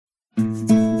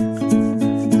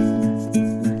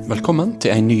Velkommen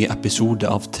til en ny episode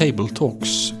av Table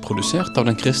Talks, produsert av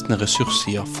den kristne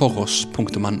ressurssida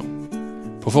foross.no.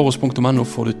 På foross.no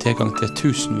får du tilgang til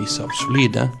tusenvis av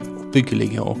solide,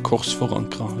 oppbyggelige og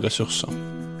korsforankra ressurser.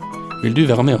 Vil du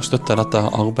være med og støtte dette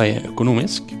arbeidet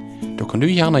økonomisk? Da kan du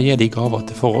gjerne gi de gaver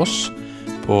til Foross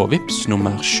på Vips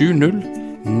nummer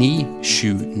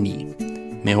 70979.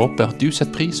 Vi håper at du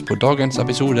setter pris på dagens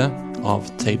episode av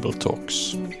Table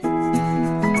Talks.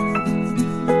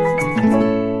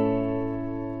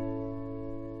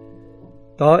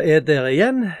 Da dere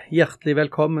igjen hjertelig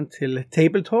velkommen til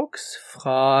Table Talks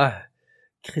fra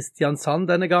Kristiansand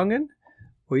denne gangen.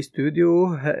 Og i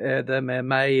studio det med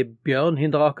meg Bjørn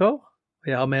Hinderaker. Og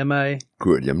jeg har med meg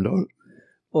Hjemdal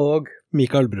og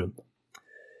Mikael Bruun.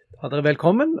 Da dere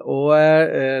velkommen, og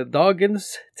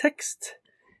dagens tekst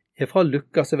fra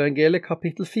Lukas evangeliet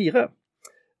kapittel 4.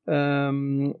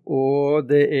 Og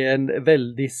det en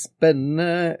veldig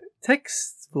spennende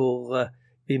tekst hvor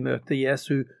vi møter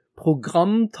Jesu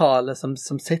programtale som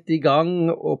setter i gang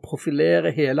og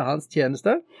profilerer hele hans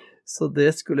tjeneste. Så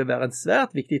det skulle være en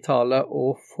svært viktig tale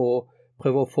å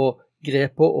prøve å få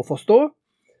grep på og forstå.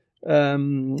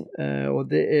 Og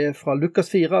det fra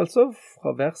Lukas 4 altså,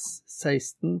 fra vers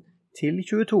 16 til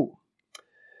 22.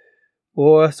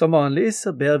 Og som vanlig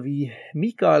så ber vi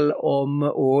Mikael om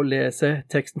å lese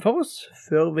teksten for oss,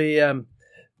 før vi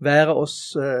være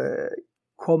oss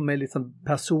kom med litt sånn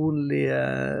personlig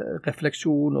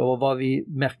refleksjon over hva vi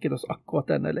merket oss akkurat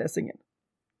denne lesingen.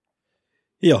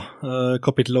 Ja,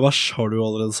 kapittel og vers har du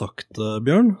allerede sagt,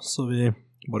 Bjørn, så vi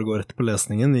bare går rett på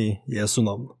lesningen i Jesu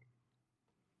navn.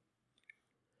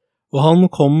 Og han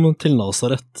kom til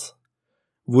Nazaret,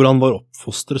 hvor han var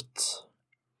oppfostret.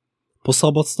 På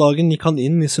sabbatsdagen gikk han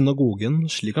inn i synagogen,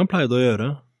 slik han pleide å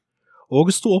gjøre, og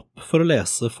sto opp for å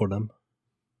lese for dem.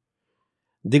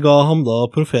 De ga ham da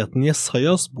profeten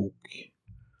Jesajas bok,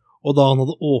 og da han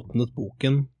hadde åpnet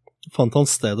boken, fant han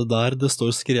stedet der det står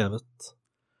skrevet: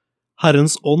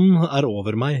 Herrens ånd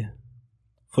over meg,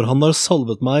 for han har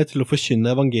salvet meg til å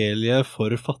forkynne evangeliet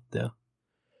for fattige.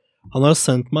 Han har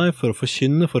sendt meg for å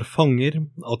forkynne for fanger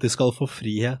at de skal få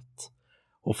frihet,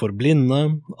 og for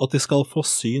blinde at de skal få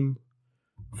syn,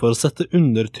 for å sette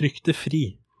undertrykte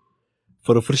fri,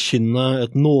 for å forkynne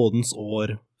et nådens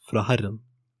år fra Herren.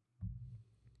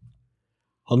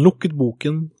 Han lukket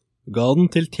boken, ga den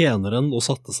til tjeneren og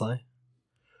satte seg.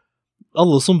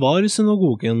 Alle som var i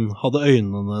synagogen hadde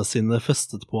øynene sine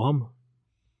festet på ham.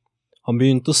 Han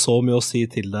begynte så med å si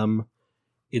til dem: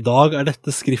 I dag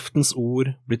dette skriftens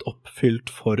ord blitt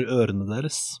oppfylt for ørene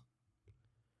deres.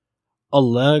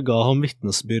 Alle ga ham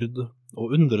vitnesbyrd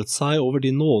og undret seg over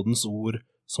de nådens ord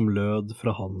som lød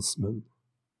fra hans munn.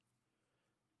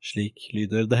 Slik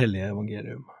lyder det hellige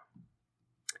evangelium.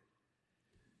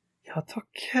 Ja,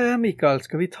 takk Mikael.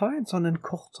 Skal vi ta en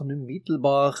kort,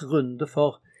 umiddelbar runde,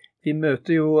 for vi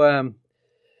møter jo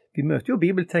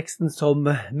bibelteksten som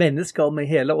mennesker med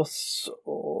hele oss,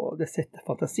 og det setter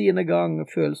fantasien i gang,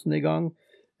 følelsen i gang.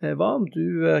 Hva om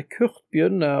du, Kurt,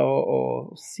 begynner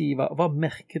å si, hva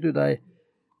merker du deg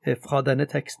fra denne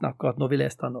teksten akkurat når vi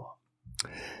leste den nå?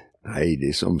 Nei,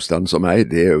 det som stanser meg,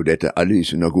 det jo dette: alle i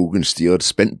synagogen stirret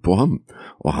spent på ham,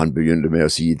 og han begynte med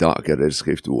å si: I dag det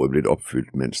skriftordet blitt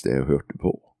oppfylt, mens det jeg hørte på.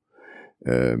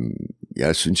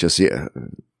 Jeg synes jeg ser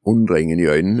undringen i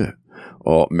øynene,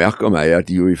 og merker meg at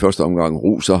de jo i første omgang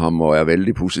roser ham og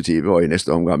veldig positive, og i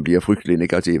neste omgang blir fryktelig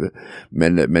negative,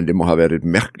 men det må ha vært et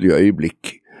merkelig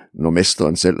øyeblikk når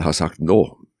mesteren selv har sagt: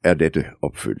 nå dette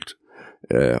oppfylt.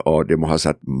 Og det må ha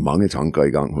satt mange tanker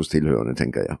i gang hos tilhørende,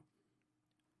 tenker jeg.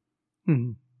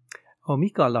 Og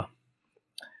Mikael da?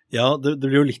 Ja, det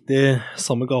blir jo litt i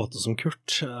samme gate som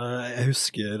Kurt. Jeg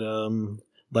husker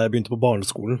da jeg begynte på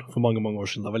barneskolen for mange år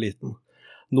siden da jeg var liten.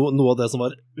 Noe av det som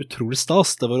var utrolig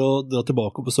stas, det var å dra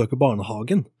tilbake og besøke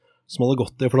barnehagen som hadde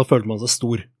gått i, for da følte man seg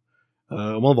stor.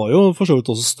 Og man var jo for så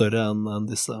vidt også større enn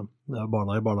disse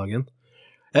barna i barnehagen.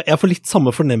 Jeg får litt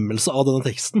samme fornemmelse av denne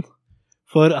teksten,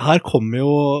 for her kommer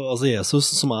jo Jesus,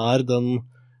 som den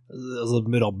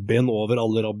rabbien over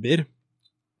alle rabbier,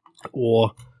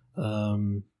 og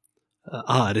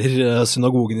ærer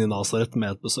synagogen i Nazaret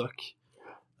med et besøk.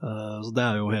 Så det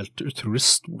jo helt utrolig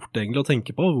stort egentlig å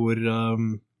tenke på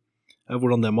hvordan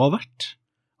det må ha vært.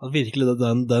 At virkelig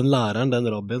den læreren, den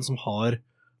rabbien som har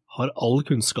all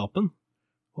kunnskapen,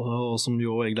 og som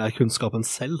jo egentlig kunnskapen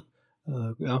selv,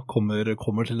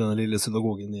 kommer til denne lille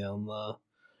synagogen i en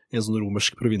sånn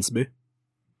romersk provinsby.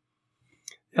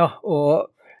 Ja, og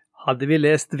hadde vi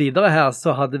lest videre her,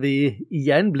 så hadde vi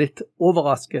igjen blitt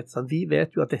overrasket. Så vi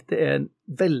vet jo at dette en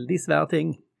veldig svær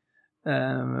ting.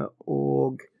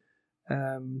 Og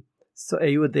så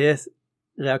jo det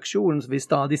reaksjonen som vi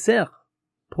stadig ser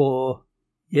på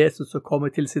Jesus som kommer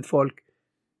til sitt folk,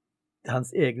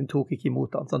 hans egen tok ikke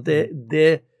imot han. Sånn,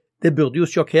 det burde jo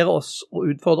sjokkere oss og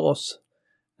utfordre oss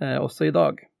også i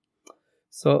dag.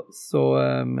 Så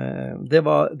det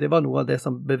var noe av det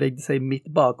som bevegde seg i mitt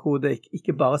bakhode,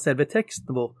 ikke bare selve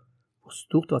teksten, hvor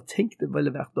stort det var tenkt det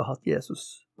ville vært å ha hatt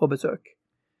Jesus på besøk,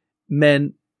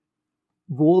 men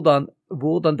hvordan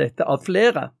dette av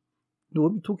flere,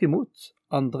 noen tok imot,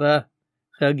 andre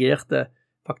reagerte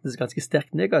faktisk ganske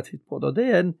sterkt negativt på det, og det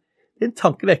er en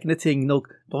tankevekkende ting når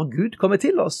Gud kommer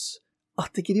til oss,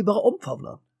 at ikke vi bare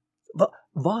omfavner han.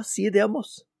 Hva sier det om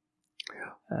oss?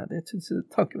 Det synes jeg er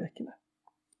tankevekkende.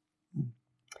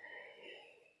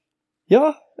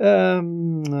 Ja,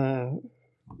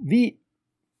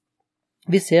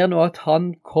 vi ser nå at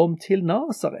han kom til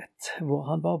Nazaret, hvor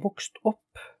han var vokst opp.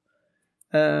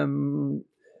 Har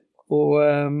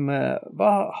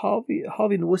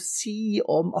vi noe å si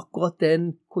om akkurat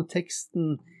den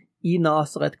konteksten i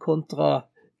Nazaret kontra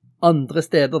andre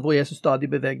steder hvor Jesus stadig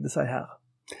bevegde seg her?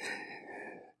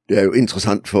 Det er jo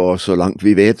interessant, for så langt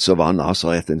vi vet, så var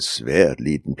Nazaret en svært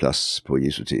liten plass på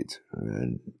Jesu tid.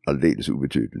 Aldeles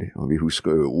ubetydelig. Og vi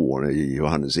husker jo ordene i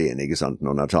Johannes 1, ikke sant?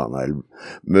 Når Nathanael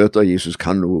møter Jesus,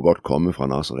 kan noe godt komme fra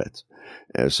Nazaret.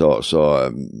 Så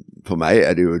for meg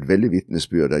er det jo et veldig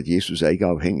vitnesbyrd at Jesus er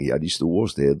ikke avhengig av de store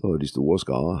steder og de store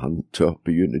skarer. Han tør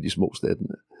begynne de små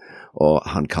stedene. Og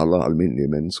han kaller alminnelige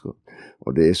mennesker.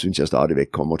 Og det synes jeg stadig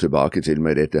vekk kommer tilbake til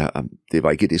med dette. Det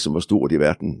var ikke det som var stort i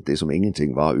verden. Det som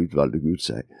ingenting var, utvalgte Gud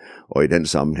seg. Og i den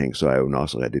sammenheng så er jo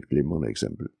Nazaret et glimrende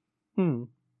eksempel.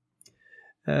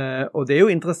 Og det er jo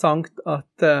interessant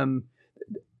at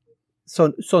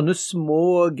sånne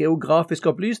små geografiske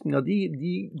opplysninger,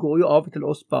 de går jo av til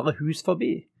oss bare hus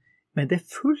forbi. Men det er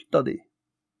fullt av de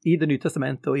i Det nye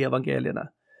testamentet og i evangeliene,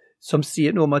 som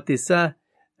sier noe om at disse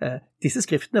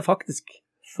skriftene er faktisk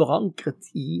forankret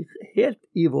helt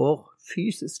i vår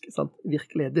fysiske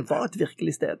virkelighet. Det var et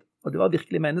virkelig sted, og det var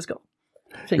virkelige mennesker.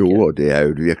 Jo, det er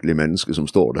jo et virkelig menneske som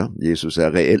står der. Jesus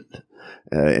er reell.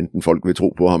 Enten folk vil tro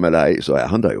på ham eller ei, så er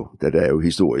han der jo. Det er jo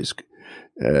historisk.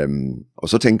 Og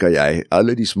så tenker jeg,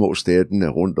 alle de små stedene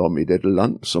rundt om i dette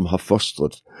land, som har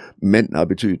fostret menn av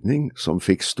betydning, som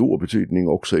fikk stor betydning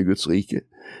også i Guds rike,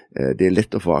 det er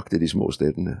lett å forakte de små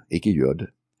stedene. Ikke gjør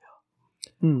det.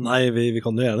 Nei, vi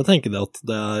kan jo gjerne tenke det at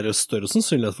det er større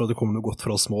sannsynlighet for at det kommer noe godt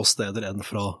fra små steder enn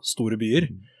fra store byer.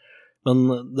 Men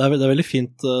det er veldig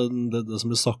fint det som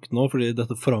blir sagt nå, fordi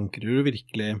dette forankrer jo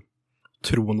virkelig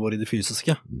troen vår i det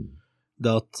fysiske.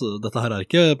 Det at dette her er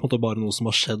ikke på en måte bare noe som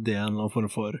har skjedd i en eller annen form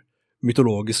for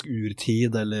mytologisk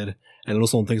urtid, eller noe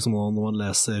sånt ting som når man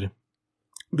leser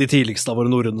de tidligste av våre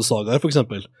norrøne sagaer, for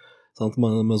eksempel.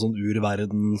 Med sånn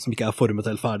urverden som ikke er formet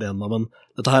helt ferdig ennå, men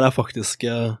dette her er faktisk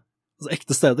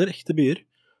ekte steder, ekte byer,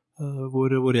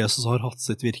 hvor Jesus har hatt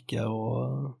sitt virke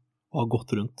og har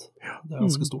gått rundt. Det er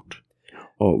ganske stort.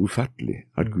 Og ufattelig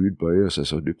at Gud bøyer seg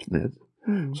så dypt ned.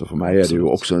 Så for meg er det jo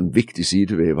også en viktig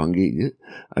side ved evangeliet,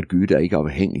 at Gud er ikke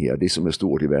avhengig av det som er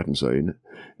stort i verdens øyne.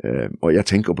 Og jeg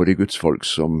tenker på det Guds folk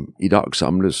som i dag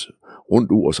samles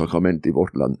rundt ord og sakrament i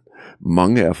vårt land.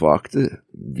 Mange er foraktet,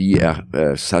 vi er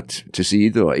satt til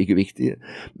side og ikke viktige,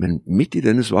 men midt i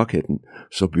denne svakheten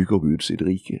så bygger Gud sitt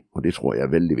rike, og det tror jeg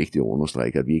er veldig viktig å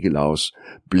understreke, at vi ikke lar oss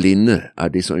blinde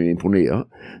av det som imponerer.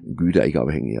 Gud er ikke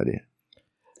avhengig av det.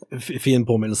 Fin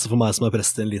påminnelse for meg som er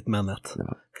prest i en liten menighet.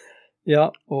 Ja,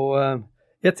 og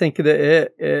jeg tenker det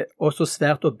er også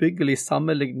svært oppbyggelig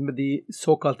sammenlignet med de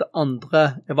såkalte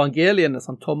andre evangeliene,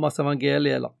 som Thomas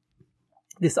evangeliet, eller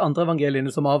disse andre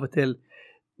evangeliene som av og til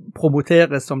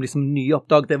promoteres som liksom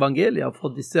nyoppdagede evangelier,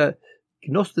 for disse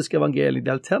gnostiske evangeliene,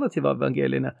 de alternative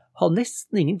evangeliene, har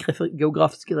nesten ingen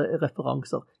geografiske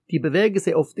referanser. De beveger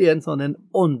seg ofte i en sånn en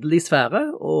åndelig sfære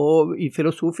og i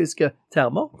filosofiske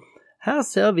termer. Her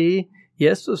ser vi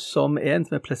Jesus som en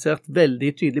som er plassert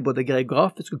veldig tydelig både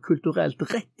geografisk og kulturelt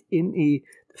rett inn i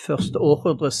det første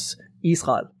århundres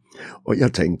Israel. Og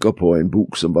jeg tenker på en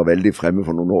bok som var veldig fremme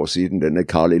for noen år siden, denne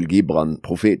Khalil Gibran,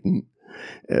 profeten,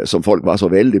 som folk var så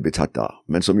veldig betatt av,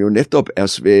 men som jo nettopp er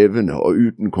svevende og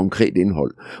uten konkret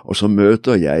innhold. Og så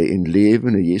møter jeg en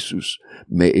levende Jesus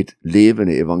med et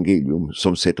levende evangelium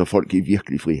som setter folk i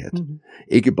virkelig frihet.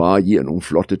 Ikke bare gir noen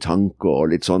flotte tanker og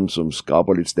litt sånn som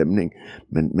skaper litt stemning,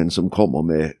 men som kommer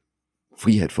med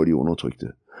frihet for de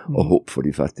undertrykte og håp for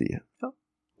de fattige. Ja.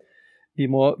 Vi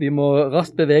må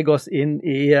raskt bevege oss inn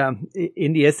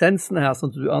i essensen her, som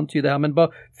du antyder her, men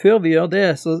bare før vi gjør det,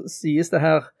 så sies det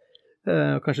her,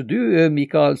 kanskje du,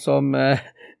 Mikael, som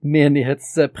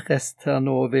menighetsprest her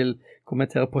nå vil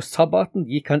kommentere på sabbaten,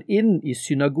 gikk han inn i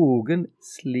synagogen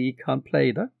slik han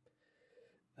pleide.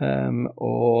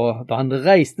 Og da han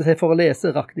reiste seg for å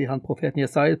lese, rakte han profeten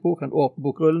Jesajas bok, han åpnet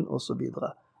bokrullen, og så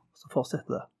videre. Så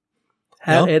fortsetter det.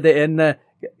 Her er det en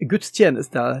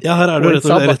gudstjeneste. Ja, her er det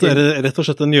rett og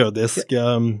slett en jødisk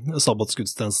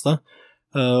sabbatsgudstjeneste.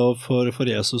 For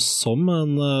Jesus som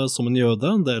en jøde,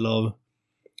 en del av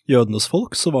jødenes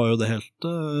folk, så var jo det helt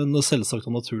selvsagt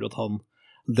og naturlig at han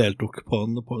deltok på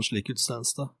en slik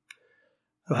gudstjeneste.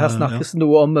 Og her snakkes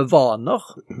noe om vaner.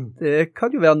 Det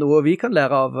kan jo være noe vi kan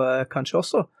lære av kanskje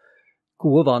også.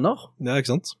 Gode vaner. Ja,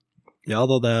 ikke sant? Ja,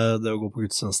 da det å gå på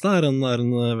gudstjeneste er en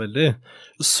veldig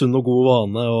sunn og god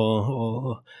vane,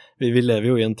 og vi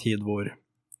lever jo i en tid hvor det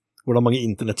er mange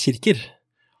internettkirker,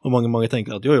 og mange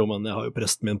tenker at jo, men jeg har jo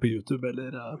presten min på YouTube,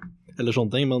 eller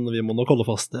sånne ting, men vi må nok holde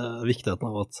fast i viktigheten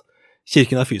av at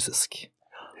kirken er fysisk,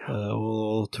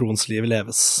 og troens liv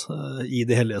leves i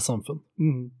det hellige samfunn.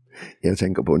 Jeg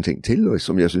tenker på en ting til,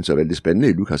 som jeg synes er veldig spennende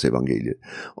i Lukas evangeliet,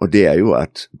 og det er jo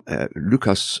at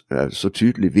Lukas så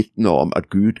tydelig vitner om at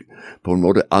Gud på en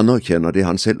måte anerkjenner det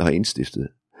han selv har innstiftet.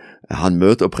 Han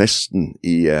møter presten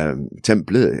i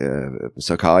tempelet,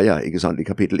 Zakaria, ikke sant, i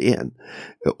kapittel 1,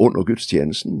 under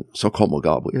gudstjenesten, så kommer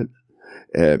Gabriel.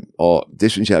 Og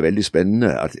det synes jeg er veldig spennende,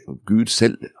 at Gud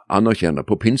selv anerkjenner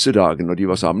på pinsedagen, når de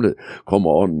var samlet,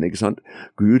 kommer ånden, ikke sant?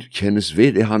 Gud kjennes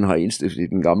ved det han har indstiftet i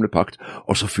den gamle pakt,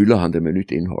 og så fyller han det med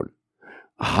nytt innhold.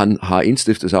 Han har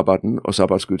indstiftet sabbaten og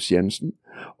sabbatsgudstjenesten,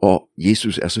 og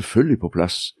Jesus er selvfølgelig på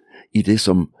plass i det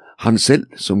som han selv,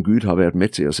 som Gud har vært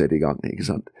med til å sette i gang, ikke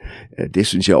sant? Det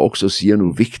synes jeg også sier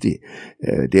noe viktig.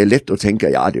 Det er lett å tenke,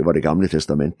 ja, det var det gamle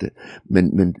testamentet,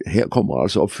 men her kommer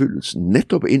altså oppfyllelsen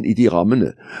nettopp inn i de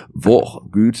rammene hvor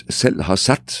Gud selv har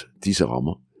satt disse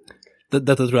rammer.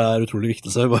 Dette tror jeg er utrolig viktig,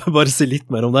 så jeg vil bare si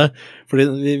litt mer om det. Fordi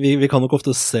vi kan nok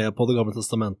ofte se på det gamle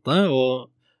testamentet,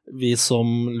 og vi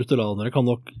som lutheranere kan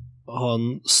nok ha en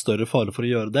større fare for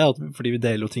å gjøre det, fordi vi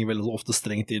deler jo ting veldig ofte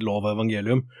strengt i lov og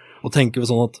evangelium, og tenker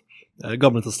vi sånn at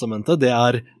Gamle testamentet, det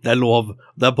er lov,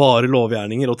 det er bare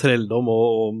lovgjerninger og trelldom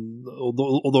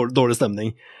og dårlig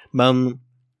stemning. Men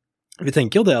vi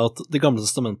tenker jo det at det gamle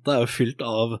testamentet er jo fylt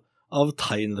av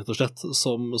tegn, rett og slett,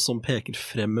 som peker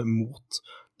frem mot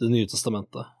det nye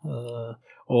testamentet.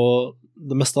 Og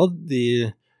det meste av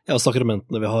de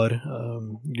sakramentene vi har,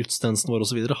 gudstjenesten vår og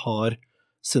så videre, har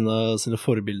sine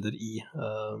forbilder i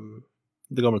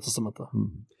det gamle testamentet.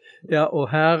 Ja, og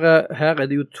her er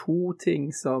det jo to ting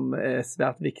som er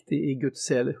svært viktig i Guds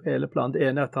hele plan. Det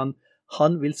ene er at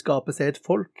han vil skape seg et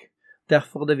folk.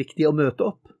 Derfor er det viktig å møte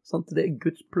opp. Sant? Det er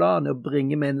Guds plan å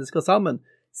bringe mennesker sammen.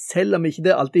 Selv om vi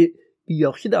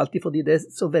gjør ikke det alltid fordi det er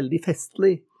så veldig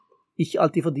festlig. Ikke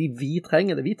alltid fordi vi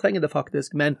trenger det. Vi trenger det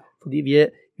faktisk, men fordi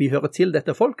vi hører til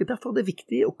dette folket. Derfor er det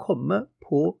viktig å komme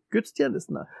på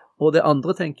gudstjenestene. Og det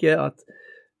andre tenker jeg at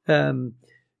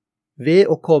ved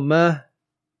å komme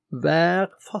hver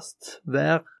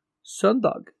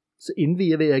søndag, så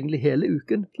innvier vi egentlig hele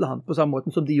uken til han, på samme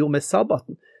måte som de gjorde med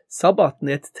sabbaten. Sabbaten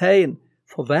er et tegn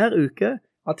for hver uke,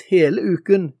 at hele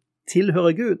uken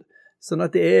tilhører Gud. Sånn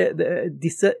at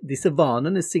disse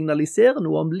vanene signaliserer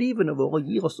noe om livene våre og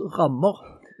gir oss rammer.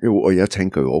 Jo, og jeg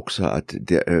tenker jo også at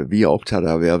vi er opptatt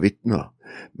av å være vitner.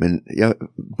 Men jeg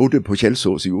bodde på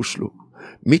Kjelsås i Oslo,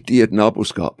 midt i et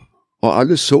naboskap, og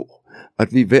alle så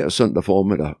at vi hver søndag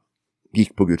formiddag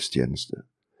gikk på gudstjeneste.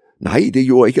 Nei, det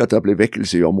gjorde ikke at det ble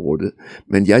vekkelse i området,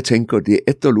 men jeg tenker det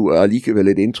etterlod allikevel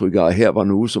et inntrykk av at her var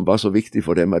noe som var så viktig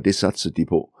for dem at det satset de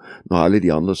på, når alle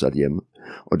de andre satt hjemme.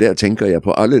 Og der tenker jeg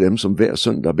på alle dem som hver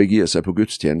søndag begir seg på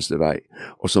gudstjenestevei,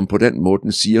 og som på den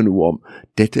måten sier noe om,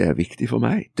 dette er viktig for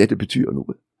meg, dette betyr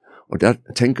noe. Og der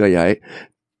tenker jeg,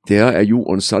 der er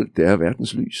jordens salt, det er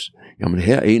verdens lys. Ja, men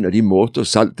her er en av de måter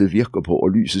saltet virker på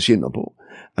og lyset skinner på.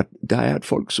 At der er et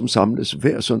folk som samles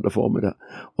hver søndag formiddag,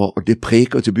 og det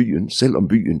preker til byen, selv om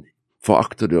byen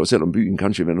forakter det, og selv om byen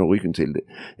kanskje vender ryggen til det,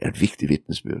 er et viktig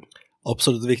vittnesbyrd.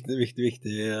 Absolutt viktig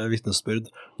vittnesbyrd.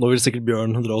 Nå vil sikkert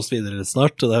Bjørn dra oss videre litt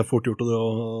snart, det er fort gjort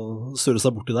å surre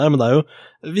seg bort i der, men det er jo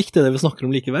viktig det vi snakker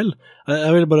om likevel.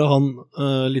 Jeg vil bare ha en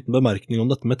liten bemerkning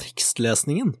om dette med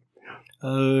tekstlesningen,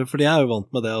 fordi jeg er jo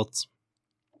vant med det at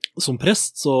som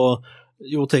prest så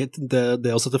jo,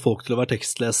 det å sette folk til å være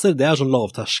tekstleser, det er sånn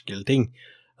lavterskelting.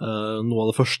 Noe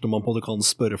av det første man på det kan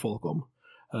spørre folk om.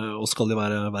 Og skal de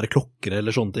være klokkere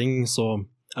eller sånne ting, så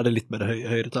er det litt mer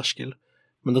høyere terskel.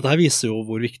 Men dette her viser jo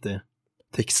hvor viktig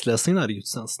tekstlesningen er i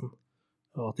gudstjenesten.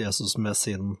 Og at Jesus med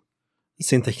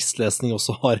sin tekstlesning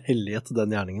også har hellighet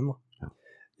den gjerningen. Da.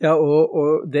 Ja,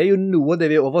 og det er jo noe av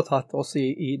det vi har overtatt også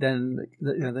i den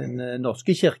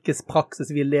norske kirkes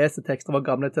praksis. Vi leser tekster av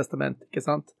Gamle testament, ikke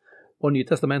sant? Og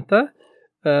Nytestamentet.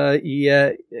 kan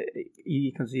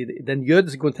si, den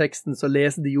jødiske konteksten så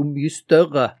leser de jo mye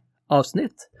større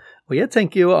avsnitt. Og jeg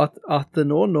tenker jo at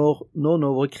nå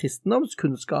når vår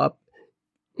kristendomskunnskap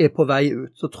på vei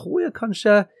ut, så tror jeg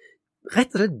kanskje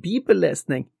rett og slett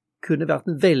bibellesning kunne vært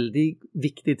en veldig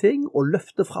viktig ting å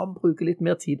løfte fram, bruke litt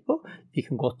mer tid på. Vi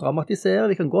kan godt dramatisere,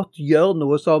 vi kan godt gjøre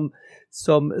noe som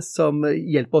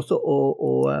hjelper oss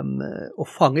å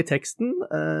fange teksten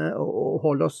og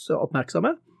holde oss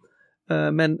oppmerksomme.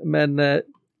 Men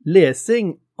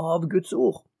lesing av Guds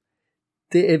ord,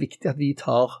 det viktig at vi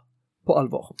tar på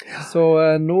alvor.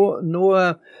 Så nå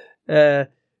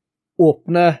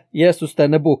åpner Jesus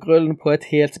denne bokrullen på et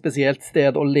helt spesielt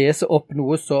sted og leser opp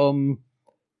noe som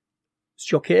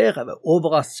sjokkerer,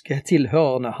 overrasker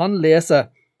tilhørende. Han leser: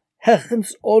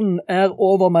 Herrens ånd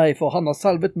over meg, for han har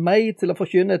salvet meg til å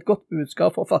forkynne et godt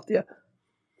budskap for fattige.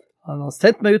 Han har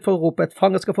sendt meg ut for å rope et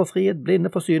fange skal få frihet, blinde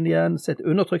få syn igjen, sett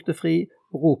undertrykte fri,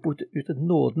 og rope ut et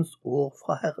nådens år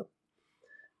fra Herren.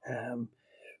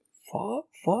 Hva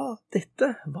var dette?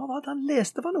 Hva var det han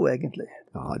leste for noe egentlig?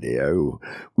 Ja, det jo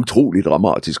utrolig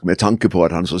dramatisk med tanke på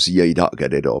at han så sier i dag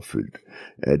dette oppfylt.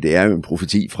 Det jo en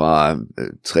profeti fra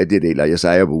tredje del av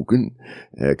Jesaja-boken,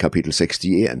 kapittel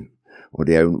 61. Og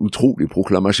det jo en utrolig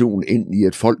proklamasjon inn i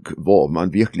et folk hvor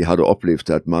man virkelig hadde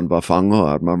opplevd at man var fanger,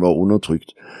 at man var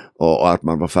undertrykt, og at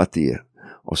man var fattige.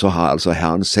 Og så har altså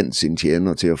Herren sendt sin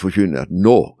tjener til å forkynne at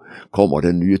nå kommer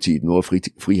den nye tid, nå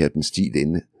frihetens tid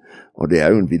inne. Og det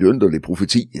jo en vidunderlig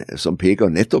profeti som peker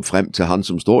nettopp frem til han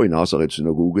som står i Nazarets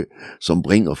synagoge, som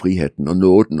bringer friheten og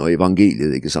nåden og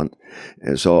evangeliet, ikke sant?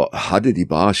 Så hadde de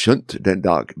bare skjønt den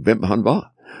dag hvem han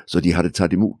var, så de hadde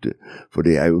tatt imot det. For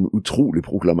det jo en utrolig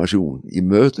proklamasjon. I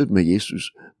møtet med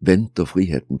Jesus venter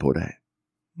friheten på deg.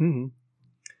 Mm.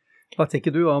 Hva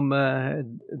tenker du om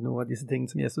noen av disse tingene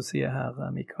som Jesus sier her,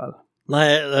 Mikael?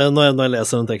 Nei, når jeg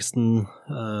leser den teksten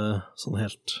sånn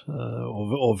helt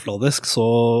overfladisk, så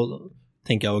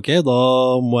tenker jeg ok, da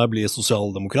må jeg bli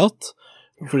sosialdemokrat,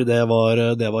 fordi det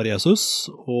var Jesus,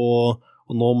 og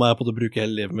nå må jeg på det bruke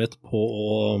hele livet mitt på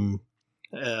å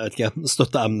jeg vet ikke,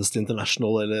 støtte Amnesty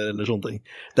International eller sånne ting.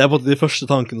 Det på de første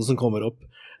tankene som kommer opp,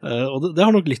 og det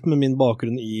har nok litt med min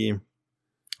bakgrunn i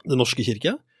Den norske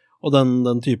kirke, og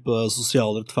den type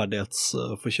sosial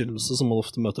rettferdighetsforkynnelse som man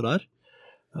ofte møter der.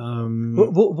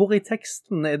 Hvor i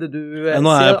teksten det du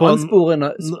ser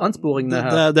ansporingene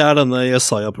her? Det denne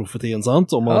Jesaja-profetien,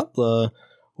 sant? Om at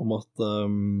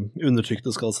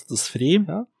undertrykte skal settes fri,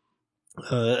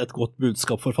 et godt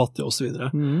budskap for fattige og så videre.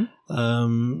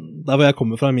 Der hvor jeg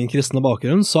kommer fra i min kristne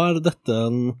bakgrunn, så dette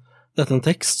en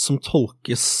tekst som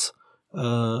tolkes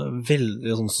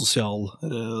veldig sånn sosial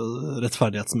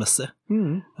rettferdighetsmessig.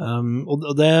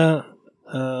 Og det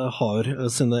har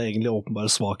sine egentlig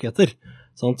åpenbare svakheter.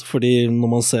 Sant? Fordi når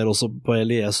man ser også på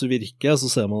Jesu virke, så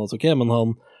ser man at ok, men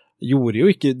han gjorde jo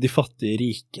ikke de fattige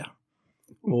rike.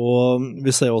 Og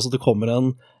vi ser også at det kommer en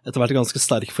etter hvert ganske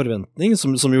sterk forventning,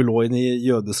 som jo lå inn i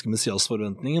jødiske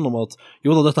messias-forventningen, om at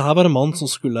jo da, dette her var en mann som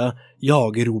skulle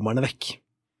jage romerne vekk.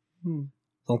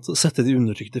 Sant? Sette de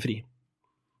undertrykte fri.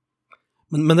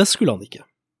 Men det skulle han ikke.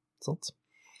 Sant?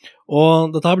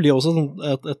 Og dette her blir også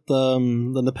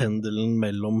denne pendelen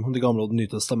mellom det gamle og det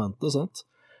nye testamentet, sant?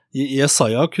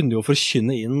 Jesaja kunne jo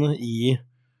forkynne inn i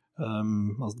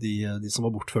altså de som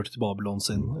var bortført til Babylon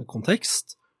sin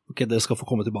kontekst. Ok, dere skal få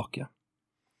komme tilbake.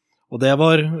 Og det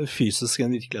var fysisk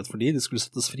en virkelighet for de skulle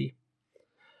settes fri.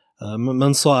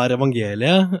 Men så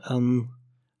evangeliet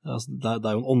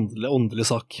det jo en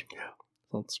åndelig sak.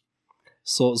 Sant?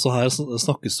 Så her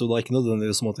snakkes det jo da ikke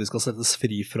nødvendigvis om at vi skal settes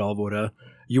fri fra våre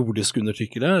jordiske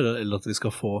undertrykkere, eller at vi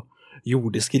skal få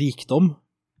jordisk rikdom,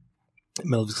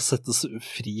 men at vi skal settes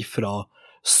fri fra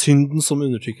synden som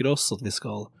undertrykker oss, at vi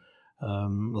skal,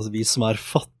 altså vi som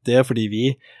fattige,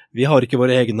 fordi vi har ikke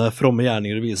våre egne fromme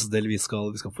gjerninger å vise til, vi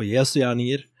skal få Jesu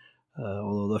gjerninger,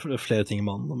 og det flere ting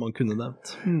man kunne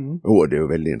nevnt. Det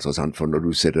jo veldig interessant, for når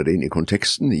du setter det inn i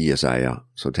konteksten i Jesaja,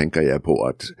 så tenker jeg på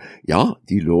at ja,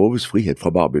 de loves frihet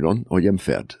fra Babylon og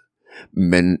hjemferd,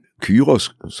 men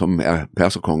Kyros, som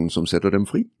perserkongen som setter dem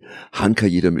fri, han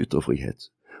kan gi dem ytre frihet.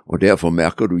 Og derfor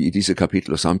merker du i disse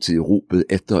kapitler samtidig ropet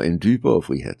etter en dypere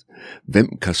frihet.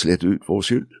 Hvem kan slette ut vår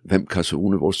skyld? Hvem kan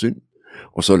sone vår synd?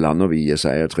 Og så lander vi i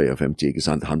Jesaja 53, ikke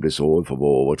sant? Han ble såret for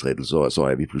vår overtredelse, og så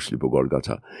vi plutselig på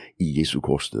Golgata i Jesu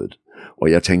korsdød.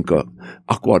 Og jeg tenker,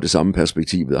 akkurat det samme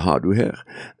perspektivet har du her.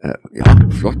 Ja,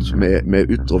 flott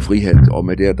med ytre frihet, og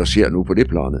med det at der skjer noe på det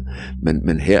planet,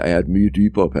 men her et mye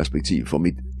dypere perspektiv, for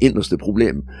mitt innerste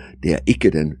problem, det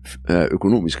ikke den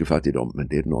økonomiske fattigdom, men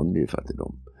det den åndelige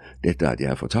fattigdom. Dette at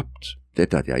jeg fortapt,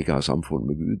 Dette at jeg ikke har samfunn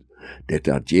med Gud.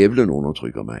 Dette at djevelen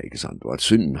undertrykker meg, ikke sant? Og at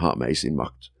synden har meg i sin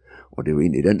makt. Og det er jo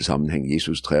inn i den sammenheng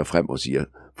Jesus trer frem og sier,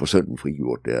 for synden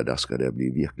frigjort der skal det bli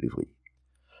virkelig fri.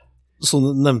 Så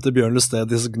nevnte Bjørn i sted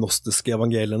disse gnostiske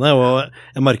evangeliene, og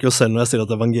jeg merker jo selv når jeg sier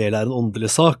at evangeliet er en åndelig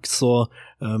sak, så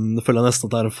føler jeg nesten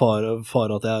at det er en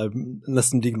fare at jeg er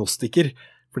nesten dignostiker,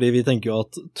 fordi vi tenker jo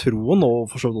at troen,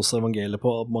 og for så vidt også evangeliet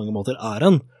på mange måter, er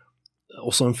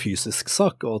også en fysisk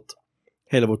sak, og at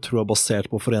hele vår tro er basert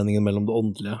på foreningen mellom det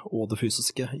åndelige og det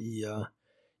fysiske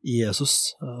i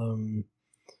Jesus.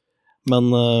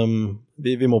 Men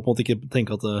vi må på en måte ikke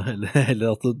tenke at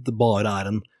heller at det bare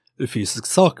er en fysisk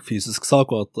sak,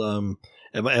 og at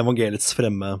evangeliets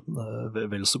fremme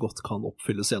vel så godt kan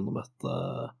oppfylles gjennom et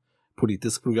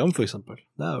politisk program, for eksempel.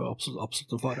 Det er jo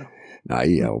absolutt en fare.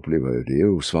 Nei, jeg opplever jo, det er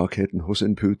jo svakheten hos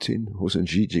en Putin, hos en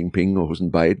Xi Jinping og hos en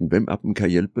Biden. Hvem av dem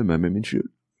kan hjelpe meg med min skyld?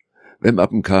 Hvem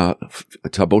av dem kan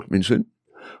ta bort min synd?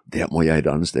 Der må jeg et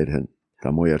annet sted hen.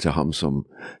 Da må jeg til ham som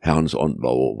Herrens ånd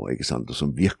var over, ikke sant? Og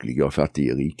som virkelig gjør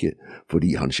fattige rike,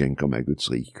 fordi han skjenker meg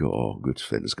Guds rike og Guds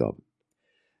fellesskap.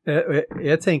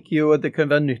 Jeg tenker jo at det kan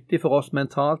være nyttig for oss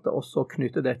mentalt også å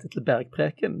knytte dette til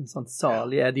bergpreken. Sånn,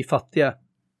 salig er de fattige.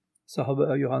 Så har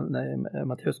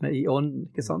Matteus med i ånden,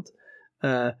 ikke sant?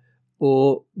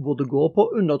 Og hvor det går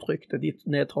på undertrykte, de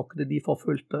nedtråkkede, de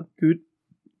forfulgte. Gud.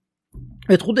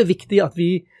 Jeg tror det er viktig at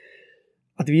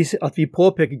vi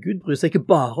påpeker Gud bryr seg ikke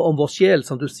bare om vår sjel,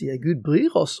 som du sier. Gud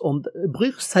bryr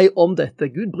seg om dette.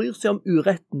 Gud bryr seg om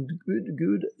uretten.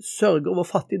 Gud sørger over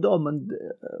fattigdommen.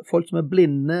 Folk som er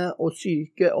blinde og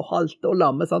syke og halte og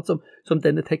lamme, sant, som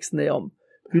denne teksten er om.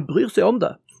 Gud bryr seg om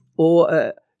det. Og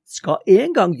skal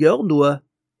en gang gjøre noe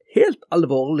helt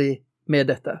alvorlig med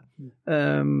dette.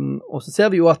 Og så ser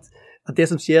vi jo at det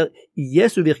som skjer i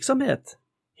Jesu virksomhet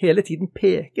hele tiden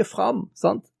peker fram,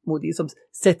 sant, mot de som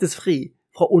settes fri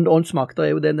fra onde åndsmakter,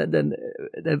 er jo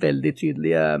den veldig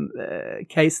tydelige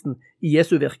casen i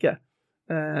Jesu virke.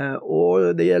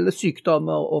 Og det gjelder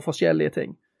sykdommer og forskjellige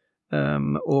ting.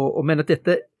 Men at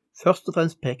dette først og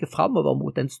fremst peker fremover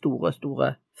mot den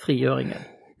store frigjøringen.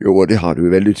 Jo, og det har du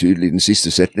veldig tydelig i den siste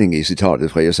setningen i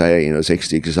sitatet fra Jesaja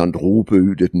 61, ikke sant? Rope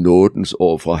ut et nådens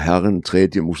år fra Herren,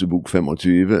 3. Mosebok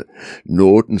 25.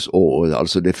 Nådens år,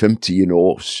 altså det 50.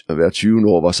 år, hver 20.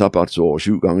 år var sabbatsår,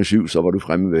 7 ganger 7, så var du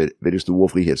fremme ved det store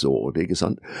frihetsåret, ikke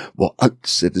sant? Hvor alt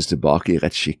settes tilbake i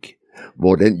rettsskikk.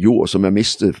 Hvor den jord som er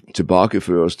mistet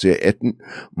tilbakeføres til etten,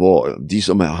 hvor de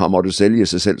som har måttet selge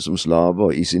seg selv som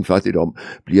slaver i sin fattigdom,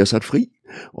 blir satt fri.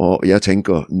 Og jeg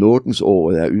tenker,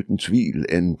 nådensåret er uten tvil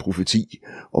en profeti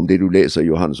om det du leser i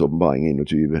Johannes åpenbaring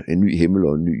 21, en ny himmel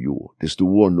og en ny jord. Det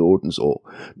store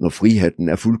nådensår, når friheten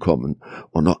er fullkommen,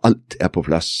 og når alt er på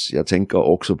plass. Jeg tenker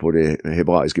også på det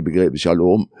hebraiske begrepet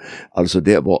shalom, altså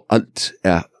der hvor alt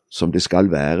er som det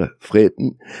skal være.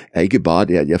 Freden er ikke bare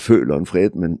det, at jeg føler en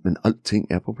fred, men alting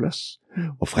er på plass.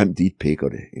 Og frem dit peker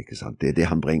det, ikke sant? Det er det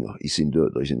han bringer i sin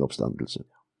død og i sin oppstandelse.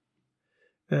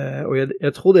 Og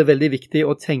jeg tror det er veldig viktig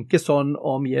å tenke sånn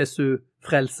om Jesu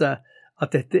frelse,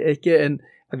 at dette er ikke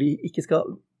at vi ikke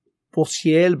skal, vår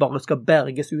sjel bare skal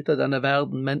berges ut av denne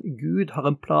verden, men Gud har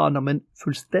en plan om en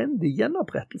fullstendig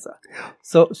gjenopprettelse.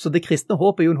 Så det kristne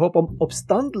håp er jo en håp om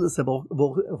oppstandelse,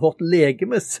 vårt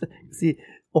legemes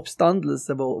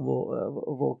oppstandelse,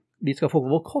 hvor vi skal få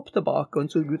vår kropp tilbake,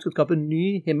 og så Gud skal skape en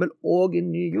ny himmel og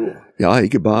en ny jord. Ja,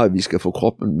 ikke bare at vi skal få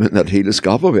kroppen, men at hele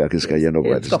skaperverket skal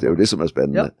gjenopprettes. Det er jo det som er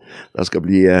spennende. Ja. Der skal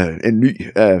bli en ny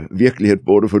virkelighet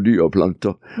både for dyr og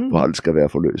planter, hvor alt skal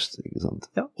være forløst, ikke sant?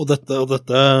 Ja. Og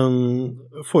dette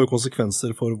får jo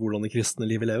konsekvenser for hvordan det kristne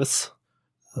livet leves,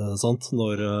 sant?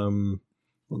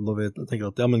 Når vi tenker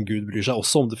at ja, men Gud bryr seg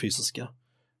også om det fysiske,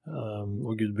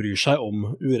 og Gud bryr seg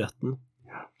om uretten.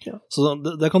 Ja. Så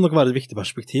det kan nok være et viktig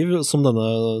perspektiv som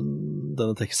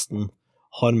denne teksten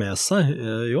har med seg,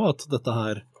 jo at dette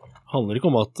her handler ikke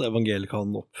om at evangeliet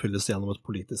kan oppfylles gjennom et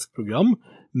politisk program,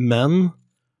 men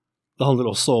det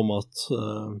handler også om at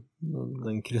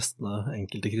den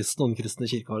enkelte kristne og den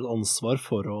kristne kirke har et ansvar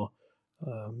for å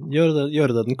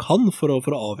gjøre det den kan for å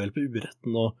avhjelpe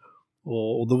uretten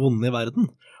og det vonde i verden.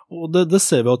 Og det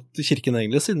ser vi at kirken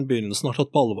egentlig siden begynnelsen har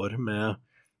tatt på alvor med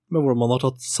hvordan man har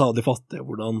tatt seg av de fattige,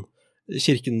 hvordan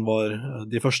kirken var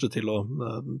de første til å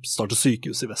starte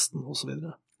sykehus i Vesten, og så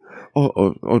videre.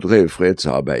 Og drev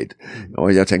fredsarbeid.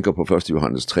 Og jeg tenker på 1.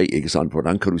 Johannes 3, ikke sant?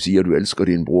 Hvordan kan du si at du elsker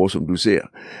din bror som du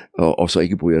ser, og så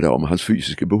ikke bryr deg om hans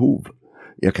fysiske behov?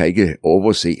 Jeg kan ikke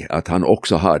overse at han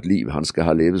også har et liv, han skal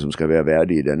ha livet som skal være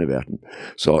verdig i denne verden.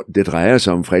 Så det dreier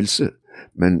seg om frelse,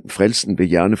 men frelsen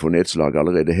vil gjerne få nedslag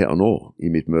allerede her og nå, i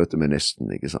mitt møte med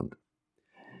nesten, ikke sant?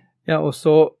 Ja, og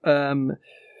så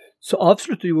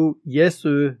avslutter jo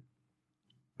Jesu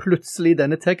plutselig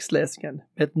denne tekstlesingen,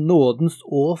 et nådens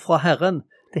år fra Herren.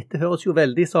 Dette høres jo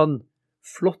veldig sånn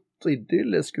flott og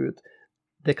idyllisk ut.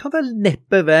 Det kan vel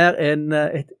neppe være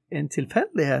en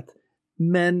tilfeldighet,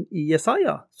 men i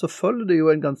Jesaja så følger det jo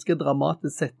en ganske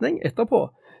dramatisk setning etterpå,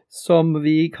 som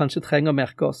vi kanskje trenger å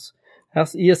merke oss. Her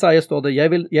i Jesaja står det,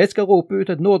 jeg skal rope ut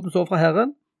et nådens år fra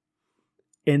Herren,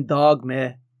 en dag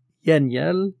med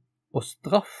gjengjeld og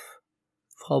straff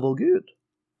fra vår Gud.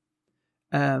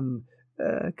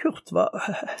 Kurt,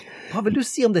 hva vil du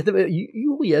si om dette?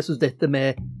 Gjorde Jesus dette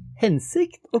med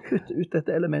hensikt å kutte ut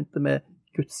dette elementet med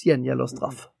Guds gjengjeld og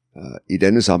straff? I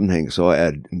denne sammenheng så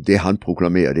det han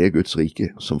proklamerer, det Guds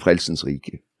rike, som frelsens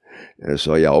rike.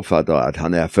 Så jeg oppfatter at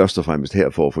han først og fremst her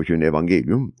for å forkynne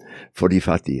evangelium for de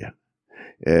fattige.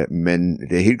 Men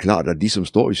det helt klart at de som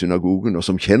står i synagogen og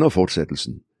som kjenner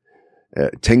fortsettelsen,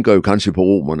 tenker jo kanskje på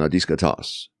romerne når de skal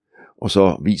tas. Og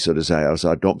så viser det seg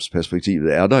altså at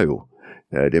domsperspektivet der jo.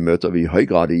 Det møter vi i høy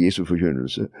grad i Jesu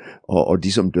forkynnelse, og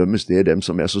de som dømmes, det dem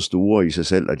som så store i seg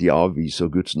selv at de avviser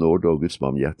Guds nåde og Guds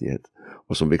barmhjertighet,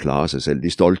 og som vil klare seg selv.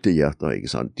 De stolte hjerter,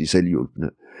 ikke sant? De selvhjulpne.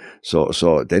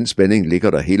 Så den spenningen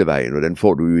ligger der hele veien, og den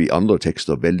får du jo i andre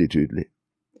tekster veldig tydelig.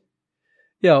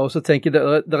 Ja, og så tenker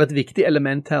jeg det et viktig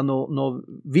element her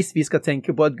hvis vi skal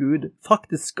tenke på at Gud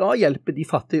faktisk skal hjelpe de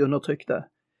fattige undertrykte,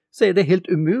 så det helt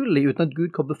umulig uten at Gud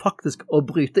kommer faktisk å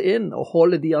bryte inn og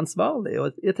holde de ansvarlige.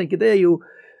 Og jeg tenker det jo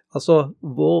altså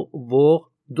vår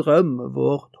drøm,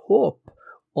 vårt håp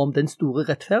om den store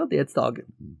rettferdighetsdagen.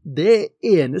 Det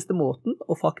eneste måten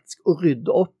å faktisk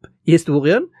rydde opp i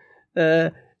historien,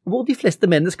 hvor de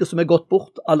fleste mennesker som gått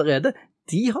bort allerede,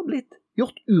 de har blitt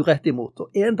gjort urett imot.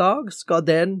 Og en dag skal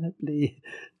den bli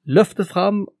løftet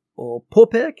fram og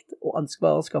påpekt, og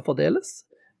ansvaret skal fordeles.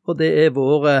 Og det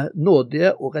vår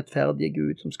nådige og rettferdige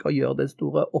Gud som skal gjøre den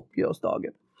store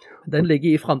oppgjørsdagen. Den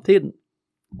ligger i fremtiden.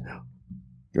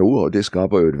 Jo, og det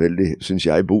skaper jo et veldig, synes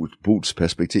jeg,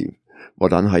 botsperspektiv.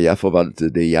 Hvordan har jeg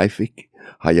forvaltet det jeg fikk?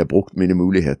 Har jeg brukt mine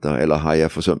muligheter, eller har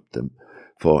jeg forsømt dem?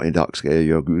 For en dag skal jeg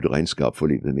gjøre Gud regnskap for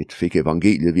livet mitt. Fikk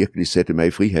evangeliet virkelig sette meg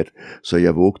i frihet, så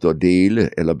jeg vågte å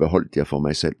dele, eller beholdt jeg for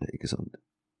meg selv, ikke sant?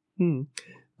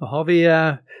 Nå har vi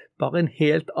bare en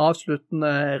helt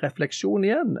avsluttende refleksjon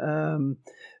igjen.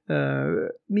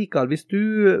 Mikael, hvis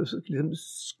du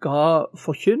skal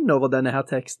forkynne over denne her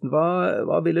teksten,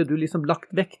 hva ville du lagt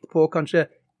vekt på, kanskje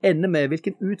ende med?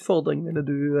 Hvilken utfordring ville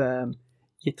du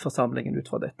gitt forsamlingen ut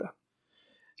fra dette?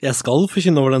 Jeg skal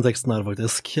forkynne over den teksten her,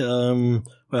 faktisk.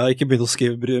 Og jeg har ikke begynt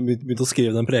å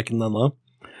skrive den prekenen ennå.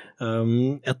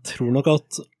 Jeg tror nok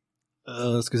at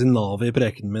navet i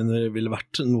prekenen min ville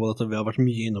vært noe av dette vi har vært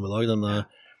mye innom i dag,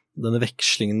 denne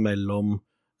vekslingen mellom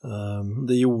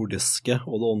det jordiske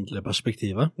og det åndelige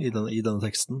perspektivet i denne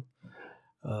teksten.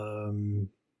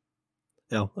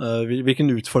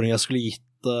 Hvilken utfordring jeg skulle gitt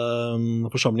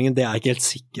forsamlingen, det er jeg ikke helt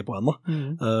sikker på ennå.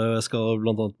 Jeg skal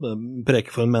blant annet preke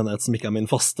for en menighet som ikke er min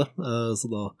faste, så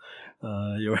da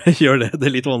gjør det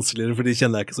litt vanskeligere, for de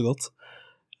kjenner jeg ikke så godt.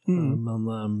 Men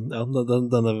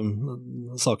denne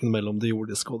saken mellom det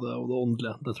jordiske og det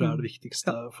åndelige, det tror jeg det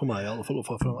viktigste for meg i alle fall å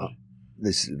få fra meg.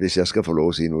 Hvis jeg skal få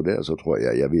lov å si noe der, så tror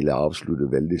jeg ville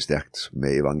avslutte veldig sterkt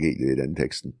med evangeliet i den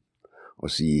teksten, og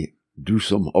si, du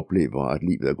som opplever at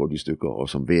livet gått i stykker, og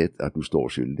som vet at du står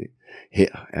skyldig,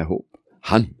 her håp.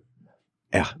 Han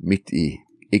midt i,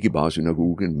 ikke bare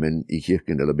synagogen, men i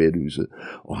kirken eller bedehuset,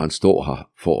 og han står her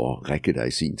for å rekke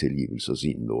deg sin tilgivelse og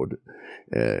sin nåde.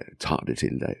 Ta det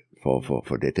til deg,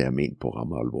 for dette ment på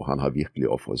ramme alvor. Han har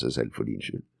virkelig offret seg selv for din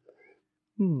skyld.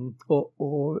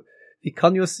 Og vi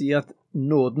kan jo si at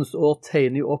nådens år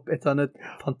tegner jo opp et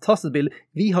fantastisk bilde.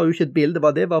 Vi har jo ikke et bilde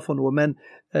hva det var for noe, men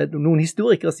noen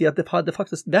historikere sier at det hadde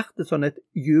faktisk vært et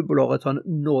jubelår, et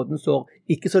nådens år,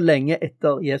 ikke så lenge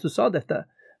etter Jesus sa dette,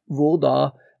 hvor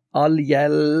da all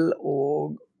gjeld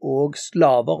og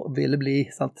slaver ville bli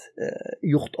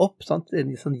gjort opp,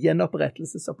 en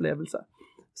gjenopprettelsesopplevelse,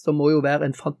 som må jo være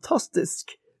en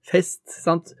fantastisk fest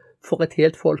for et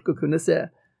helt folk å kunne se.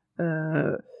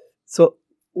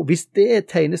 Og hvis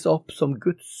det tegnes opp som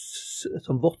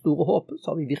vårt store håp,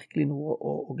 så har vi virkelig noe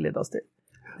å glede oss til.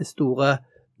 Det store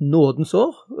nådens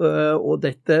år, og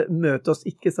dette møter oss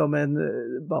ikke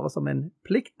bare som en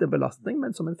plikt, en belastning,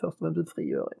 men som en først og fremst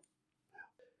frigjøring.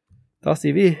 Da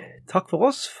sier vi takk for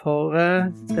oss for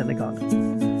denne gangen.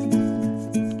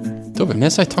 Da vil vi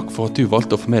si takk for at du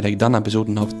valgte å få med deg denne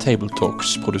episoden av Table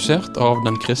Talks, produsert av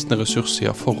den kristne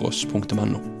ressurssida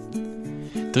foross.no.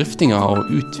 Driftinga og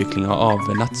utviklinga av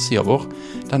nettsida vår,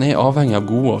 den avhengig av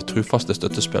gode og trufaste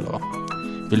støttespillere.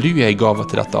 Vil du gi en gave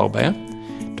til dette arbeidet?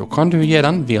 Da kan du gi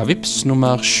den via Vips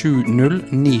nummer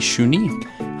 70929,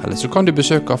 Eller så kan du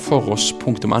besøke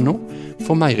foross.no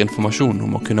for mer informasjon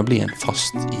om å kunne bli en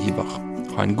fast giver.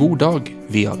 Ha en god dag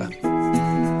videre.